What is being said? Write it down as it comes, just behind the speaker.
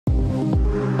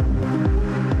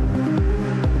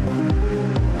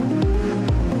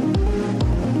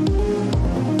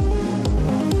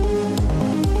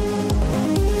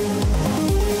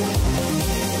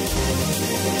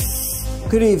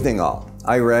Good evening all.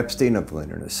 Ira Epstein of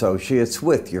Linn Associates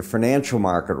with your financial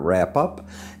market wrap-up.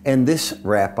 And this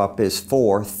wrap-up is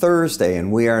for Thursday,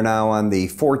 and we are now on the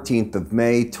 14th of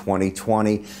May,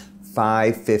 2020,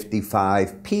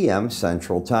 5:55 p.m.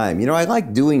 Central Time. You know, I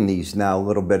like doing these now a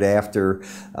little bit after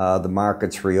the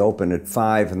markets reopen at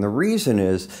 5, and the reason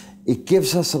is it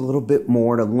gives us a little bit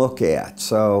more to look at.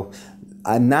 So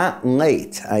I'm not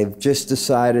late. I've just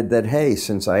decided that, hey,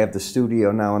 since I have the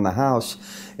studio now in the house,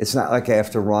 it's not like I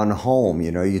have to run home.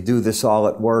 You know, you do this all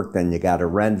at work, then you got to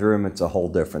render them. It's a whole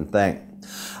different thing.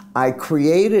 I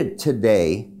created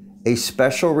today a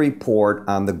special report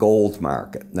on the gold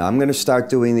market. Now, I'm going to start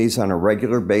doing these on a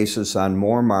regular basis on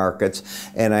more markets,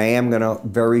 and I am going to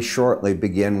very shortly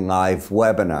begin live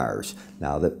webinars.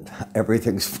 Now that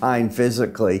everything's fine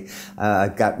physically,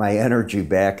 I've got my energy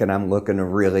back, and I'm looking to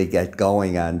really get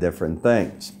going on different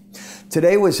things.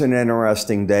 Today was an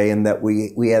interesting day in that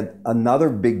we had another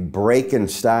big break in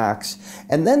stocks,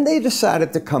 and then they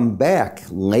decided to come back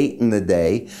late in the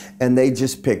day, and they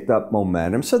just picked up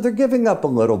momentum. So they're giving up a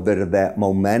little bit of that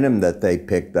momentum that they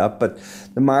picked up, but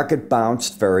the market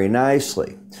bounced very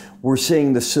nicely. We're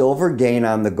seeing the silver gain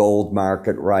on the gold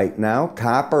market right now.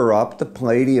 Copper up, the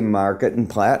palladium market and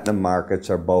platinum markets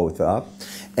are both up.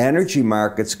 Energy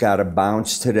markets got a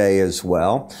bounce today as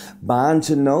well. Bonds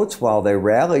and notes, while they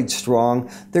rallied strong,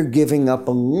 they're giving up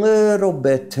a little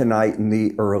bit tonight in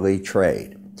the early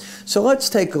trade. So let's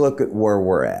take a look at where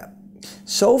we're at.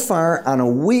 So far, on a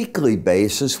weekly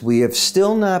basis, we have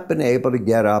still not been able to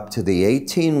get up to the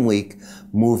 18-week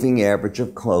moving average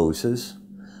of closes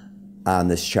on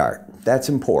this chart. That's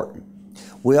important.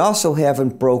 We also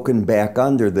haven't broken back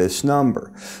under this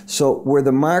number. So where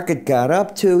the market got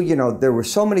up to, you know, there were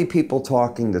so many people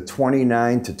talking the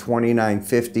 29 to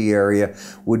 2950 area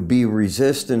would be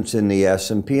resistance in the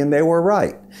S&P, and they were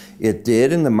right. It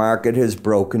did, and the market has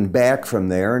broken back from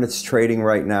there, and it's trading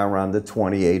right now around the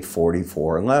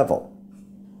 2844 level.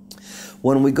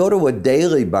 When we go to a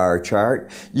daily bar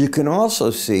chart, you can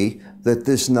also see that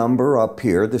this number up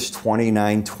here, this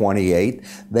 2928,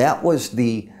 that was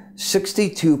the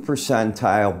 62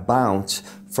 percentile bounce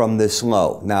from this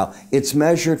low. Now, it's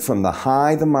measured from the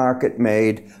high the market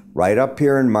made right up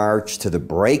here in March to the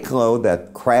break low,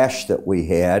 that crash that we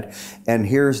had, and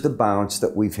here's the bounce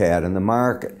that we've had in the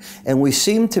market. And we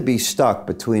seem to be stuck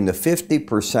between the 50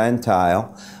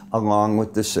 percentile along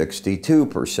with the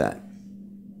 62%.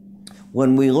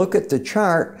 When we look at the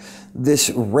chart, this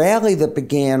rally that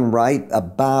began right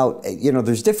about, you know,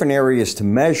 there's different areas to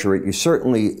measure it. You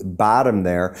certainly bottom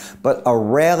there, but a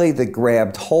rally that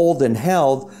grabbed hold and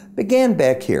held began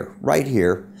back here, right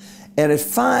here, and it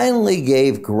finally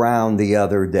gave ground the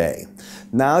other day.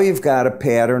 Now you've got a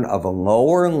pattern of a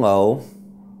lower low.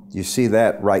 You see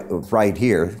that right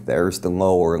here. There's the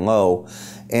lower low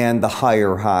and the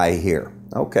higher high here.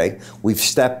 Okay, we've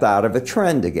stepped out of a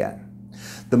trend again.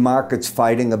 The market's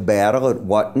fighting a battle at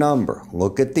what number?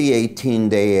 Look at the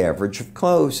 18-day average of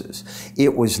closes.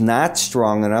 It was not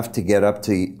strong enough to get up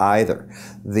to either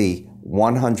the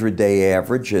 100-day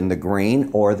average in the green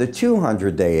or the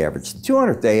 200-day average. The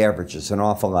 200-day average is an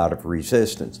awful lot of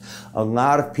resistance. A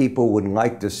lot of people would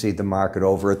like to see the market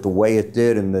over it the way it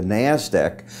did in the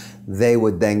NASDAQ. They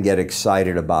would then get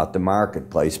excited about the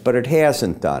marketplace, but it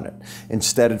hasn't done it.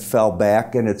 Instead, it fell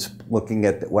back, and it's looking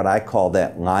at what I call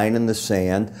that line in the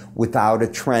sand without a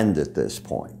trend at this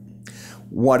point.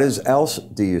 What else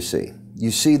do you see?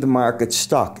 You see the market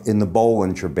stuck in the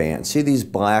Bollinger Band. See these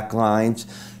black lines?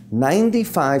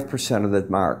 95% of the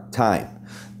time,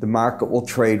 the market will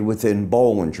trade within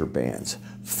Bollinger Bands.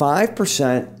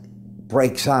 5%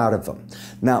 breaks out of them.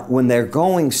 Now, when they're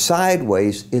going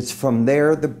sideways, it's from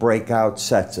there the breakout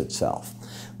sets itself.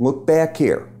 Look back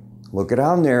here. Look at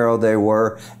how narrow they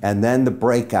were, and then the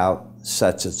breakout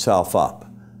sets itself up.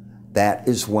 That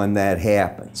is when that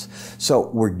happens. So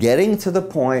we're getting to the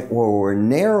point where we're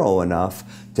narrow enough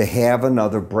to have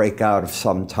another breakout of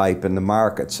some type in the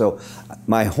market. So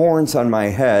my horns on my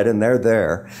head, and they're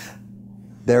there,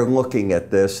 they're looking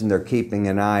at this, and they're keeping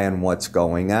an eye on what's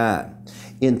going on.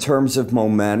 In terms of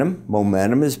momentum,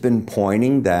 momentum has been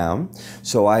pointing down.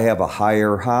 So I have a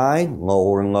higher high,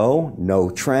 lower low, no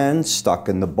trend, stuck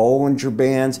in the Bollinger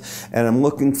Bands, and I'm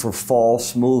looking for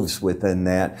false moves within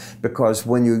that, because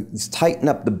when you tighten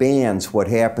up the bands, what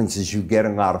happens is you get a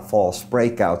lot of false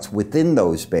breakouts within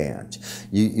those bands.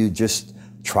 You just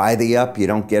try the up, you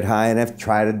don't get high enough,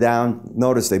 try the down.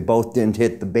 Notice they both didn't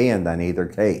hit the band on either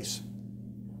case.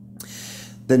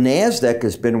 The NASDAQ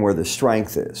has been where the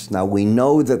strength is. Now, we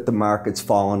know that the market's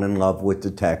fallen in love with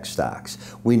the tech stocks.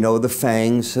 We know the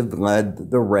FANGs have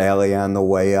led the rally on the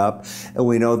way up, and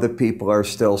we know that people are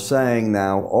still saying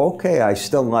now, okay, I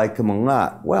still like them a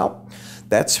lot. Well,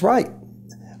 that's right.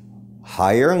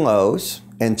 Higher lows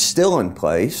and still in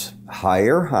place,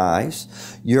 higher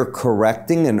highs. You're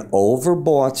correcting an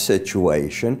overbought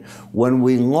situation. When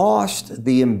we lost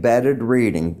the embedded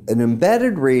reading, an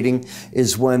embedded reading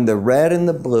is when the red and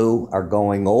the blue are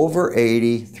going over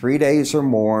 80, 3 days or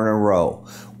more in a row.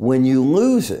 When you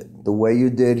lose it, the way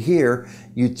you did here,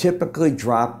 you typically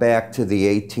drop back to the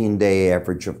 18-day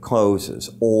average of closes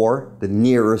or the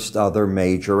nearest other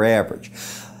major average.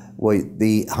 Well,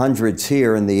 the 100's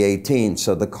here in the 18,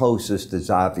 so the closest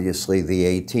is obviously the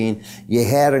 18. You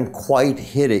hadn't quite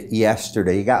hit it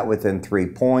yesterday. You got within 3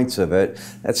 points of it.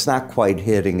 That's not quite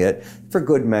hitting it. For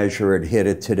good measure, it hit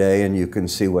it today, and you can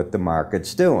see what the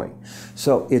market's doing.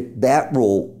 So that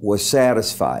rule was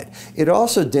satisfied. It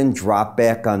also didn't drop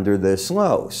back under this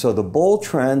low. So the bull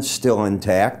trend's still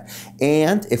intact.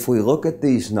 And if we look at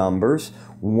these numbers,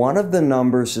 one of the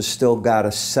numbers has still got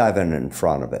a 7 in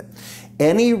front of it.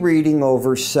 Any reading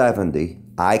over 70,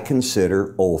 I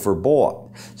consider overbought.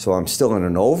 So I'm still in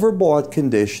an overbought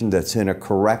condition that's in a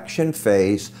correction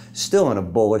phase, still in a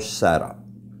bullish setup.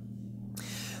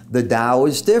 The Dow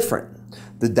is different.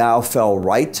 The Dow fell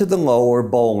right to the lower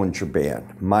Bollinger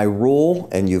Band. My rule,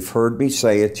 and you've heard me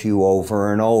say it to you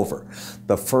over and over,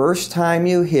 the first time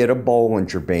you hit a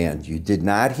Bollinger Band, you did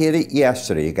not hit it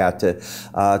yesterday, you got to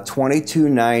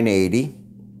 22,980.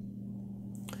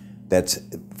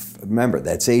 Remember,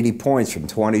 that's 80 points from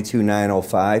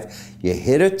 22,905. You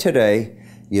hit it today,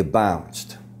 you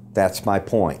bounced. That's my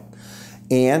point.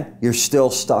 And you're still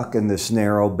stuck in this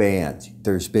narrow band.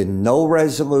 There's been no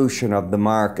resolution of the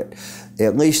market.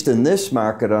 At least in this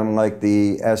market, unlike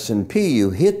the S&P, you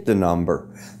hit the number.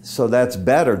 So that's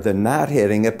better than not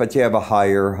hitting it, but you have a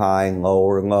higher high,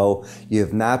 lower low. You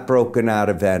have not broken out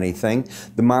of anything.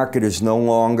 The market is no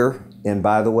longer. And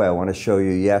by the way, I want to show you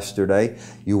yesterday,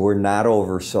 you were not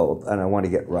oversold. And I want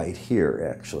to get right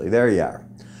here, actually. There you are.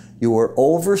 You were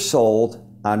oversold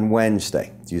on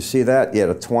Wednesday. Do you see that? You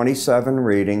had a 27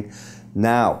 reading.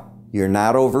 Now, you're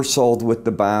not oversold with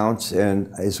the bounce.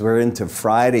 And as we're into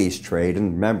Friday's trade,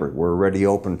 and remember, we're already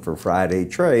open for Friday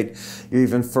trade, you're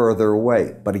even further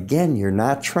away. But again, you're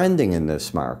not trending in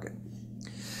this market.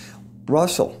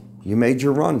 Russell, you made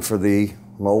your run for the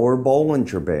lower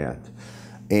Bollinger Band.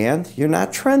 And you're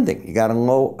not trending. You got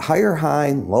a higher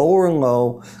high, lower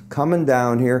low, coming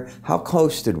down here. How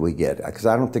close did we get? Because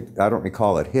I don't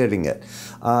recall it hitting it.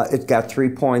 It got 3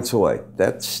 points away.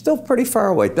 That's still pretty far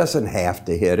away. It doesn't have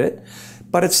to hit it,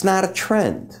 but it's not a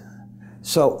trend.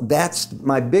 So that's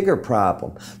my bigger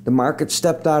problem. The market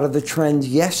stepped out of the trend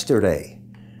yesterday,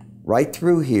 right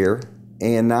through here,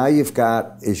 and now you've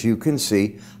got, as you can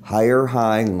see, higher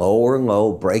high, lower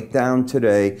low, breakdown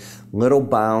today, little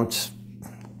bounce.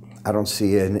 I don't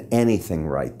see anything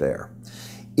right there.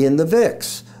 In the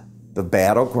VIX, the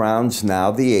battleground's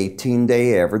now the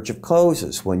 18-day average of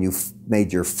closes. When you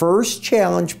made your first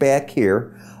challenge back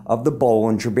here of the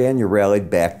Bollinger Band, you rallied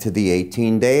back to the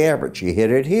 18-day average. You hit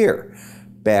it here,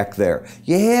 back there.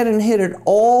 You hadn't hit it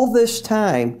all this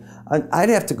time. I'd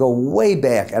have to go way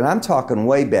back, and I'm talking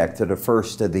way back to the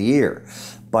first of the year.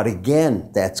 But again,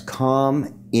 that's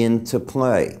come into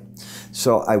play.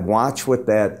 So I watch what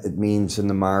that means in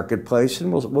the marketplace,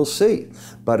 and we'll see.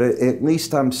 But at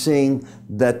least I'm seeing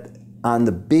that on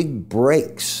the big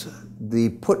breaks, the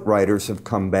put writers have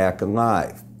come back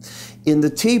alive. In the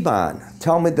T-bond,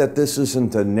 tell me that this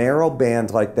isn't a narrow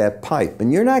band like that pipe,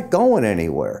 and you're not going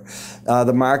anywhere.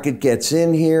 The market gets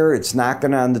in here, it's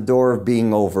knocking on the door of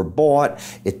being overbought.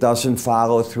 It doesn't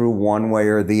follow through one way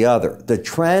or the other. The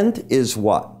trend is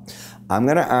what? I'm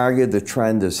going to argue the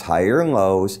trend is higher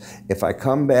lows. If I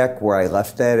come back where I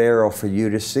left that arrow for you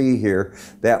to see here,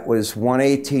 that was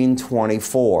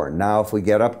 118.24. Now, if we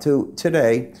get up to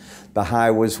today, the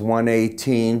high was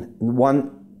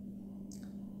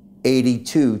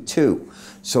 182.2.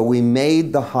 So we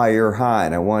made the higher high,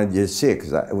 and I wanted you to see it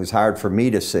because it was hard for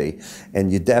me to see,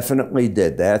 and you definitely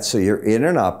did that. So you're in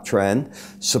an uptrend.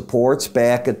 Support's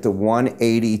back at the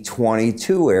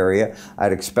 180.22 area.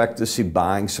 I'd expect to see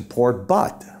buying support,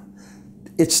 but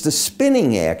it's the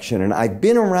spinning action, and I've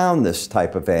been around this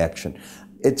type of action.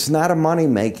 It's not a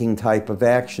money-making type of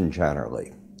action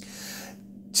generally.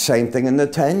 Same thing in the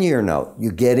 10-year note. You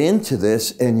get into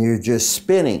this and you're just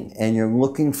spinning and you're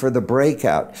looking for the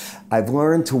breakout. I've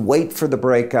learned to wait for the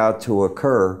breakout to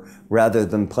occur rather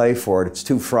than play for it. It's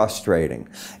too frustrating.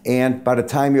 And by the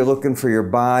time you're looking for your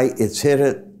buy, it's hit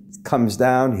it, comes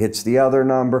down, hits the other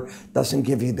number, doesn't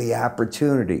give you the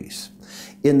opportunities.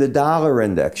 In the dollar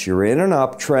index, you're in an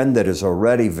uptrend that is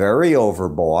already very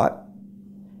overbought.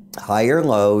 Higher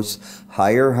lows,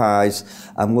 higher highs.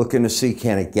 I'm looking to see,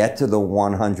 can it get to the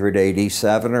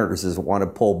 187, or does it want to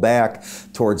pull back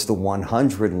towards the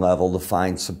 100 level to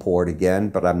find support again?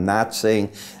 But I'm not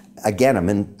saying, again, I'm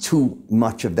in too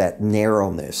much of that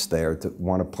narrowness there to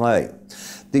want to play.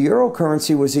 The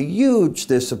eurocurrency was a huge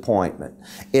disappointment.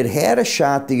 It had a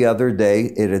shot the other day.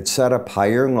 It had set up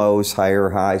higher lows, higher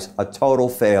highs, a total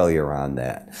failure on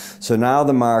that. So now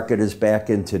the market is back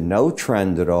into no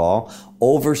trend at all,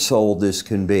 oversold as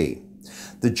can be.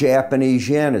 The Japanese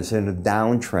yen is in a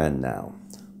downtrend now.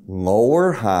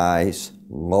 Lower highs,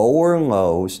 lower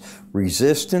lows,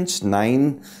 resistance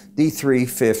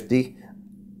 93.50.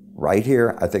 Right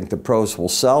here, I think the pros will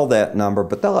sell that number,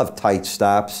 but they'll have tight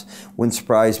stops. Wouldn't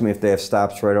surprise me if they have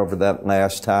stops right over that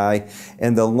last high.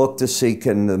 And they'll look to see,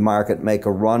 can the market make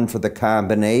a run for the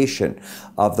combination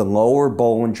of the lower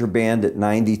Bollinger Band at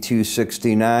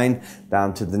 92.69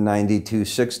 down to the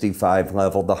 92.65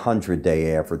 level, the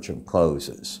 100-day average of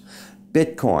closes.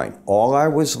 Bitcoin, all I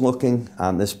was looking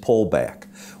on this pullback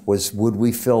was, would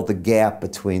we fill the gap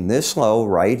between this low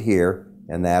right here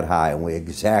and that high, and we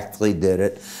exactly did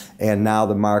it. And now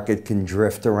the market can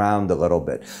drift around a little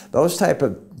bit. Those type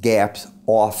of gaps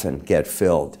often get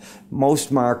filled.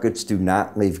 Most markets do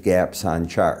not leave gaps on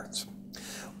charts.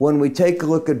 When we take a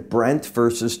look at Brent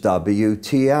versus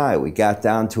WTI, we got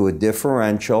down to a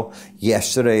differential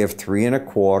yesterday of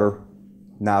 3.25.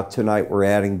 Now tonight we're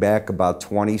adding back about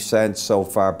 20 cents so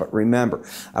far, but remember,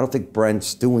 I don't think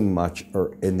Brent's doing much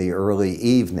in the early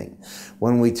evening.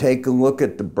 When we take a look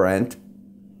at the Brent,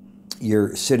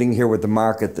 you're sitting here with the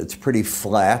market that's pretty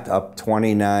flat, up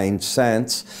 29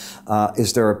 cents.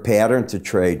 Is there a pattern to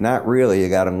trade? Not really. You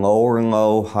got a lower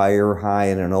low, higher high,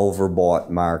 and an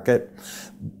overbought market.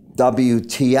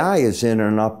 WTI is in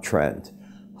an uptrend.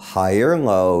 Higher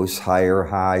lows, higher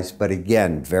highs, but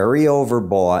again, very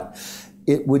overbought.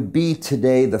 It would be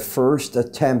today the first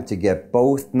attempt to get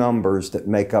both numbers that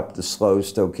make up the slow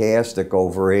stochastic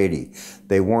over 80.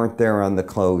 They weren't there on the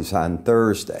close on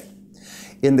Thursday.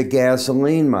 In the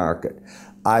gasoline market,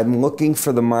 I'm looking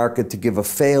for the market to give a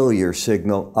failure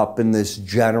signal up in this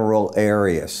general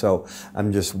area. So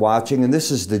I'm just watching, and this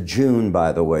is the June,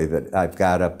 by the way, that I've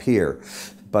got up here.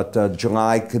 But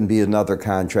July can be another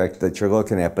contract that you're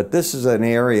looking at. But this is an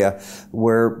area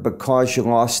where, because you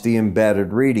lost the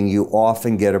embedded reading, you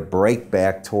often get a break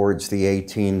back towards the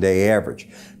 18-day average.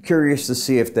 Curious to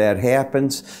see if that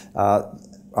happens.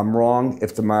 I'm wrong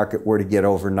if the market were to get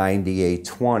over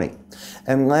 98.20.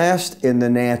 And last, in the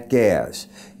nat gas,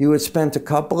 you had spent a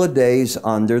couple of days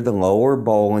under the lower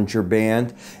Bollinger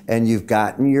Band, and you've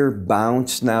gotten your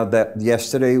bounce. Now that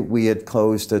yesterday we had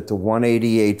closed at the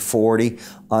 188.40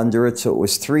 under it, so it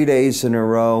was 3 days in a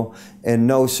row, and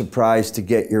no surprise to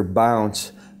get your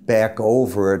bounce back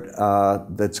over it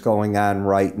that's going on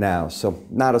right now. So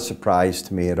not a surprise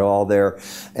to me at all there.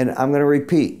 And I'm going to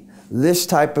repeat, this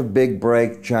type of big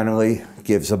break generally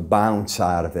gives a bounce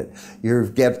out of it. You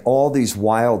get all these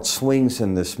wild swings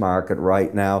in this market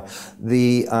right now.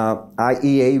 The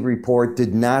IEA report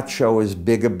did not show as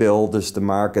big a build as the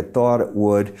market thought it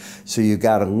would, so you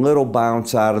got a little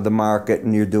bounce out of the market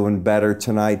and you're doing better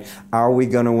tonight. Are we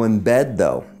going to embed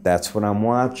though? That's what I'm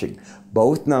watching.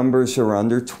 Both numbers are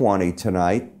under 20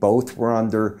 tonight. Both were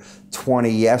under 20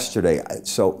 yesterday.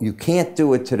 So you can't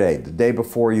do it today. The day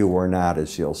before you were not,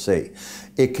 as you'll see.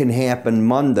 It can happen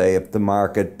Monday if the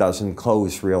market doesn't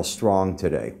close real strong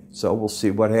today. So we'll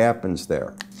see what happens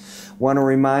there. Want to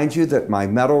remind you that my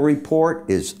metal report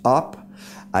is up.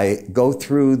 I go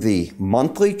through the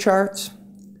monthly charts,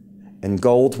 and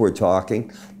gold we're talking,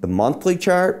 the monthly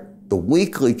chart, the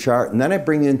weekly chart, and then I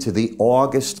bring into the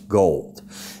August gold.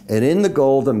 And in the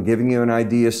gold, I'm giving you an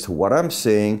idea as to what I'm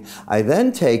seeing. I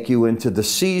then take you into the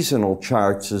seasonal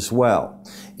charts as well.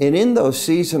 And in those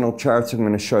seasonal charts, I'm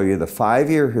going to show you the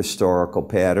 5-year historical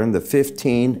pattern, the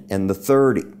 15 and the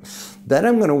 30. Then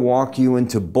I'm going to walk you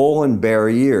into bull and bear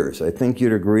years. I think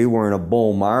you'd agree we're in a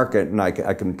bull market, and I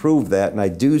can prove that, and I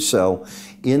do so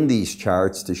in these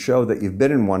charts to show that you've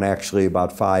been in one actually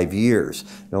about 5 years.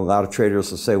 You know, a lot of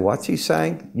traders will say, what's he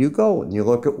saying? You go and you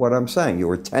look at what I'm saying. You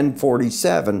were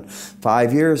 1047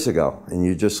 5 years ago, and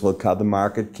you just look how the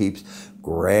market keeps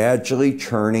gradually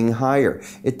churning higher.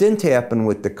 It didn't happen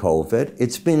with the COVID.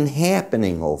 It's been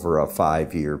happening over a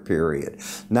 5-year period.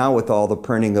 Now with all the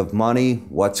printing of money,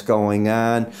 what's going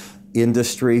on?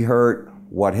 Industry hurt.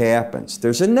 What happens?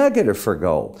 There's a negative for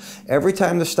gold. Every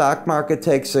time the stock market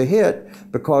takes a hit,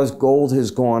 because gold has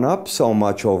gone up so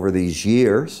much over these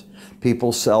years,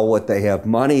 People sell what they have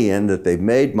money in, that they've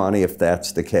made money, if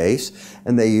that's the case,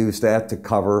 and they use that to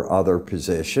cover other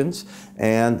positions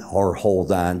or hold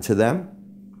on to them.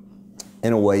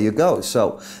 And away you go.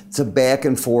 So it's a back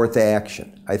and forth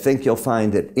action. I think you'll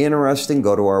find it interesting.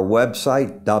 Go to our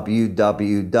website,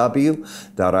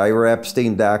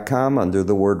 www.iraepstein.com. Under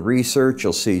the word research,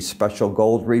 you'll see special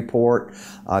gold report.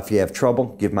 If you have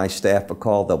trouble, give my staff a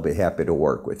call. They'll be happy to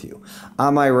work with you.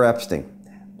 I'm Ira Epstein.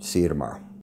 See you tomorrow.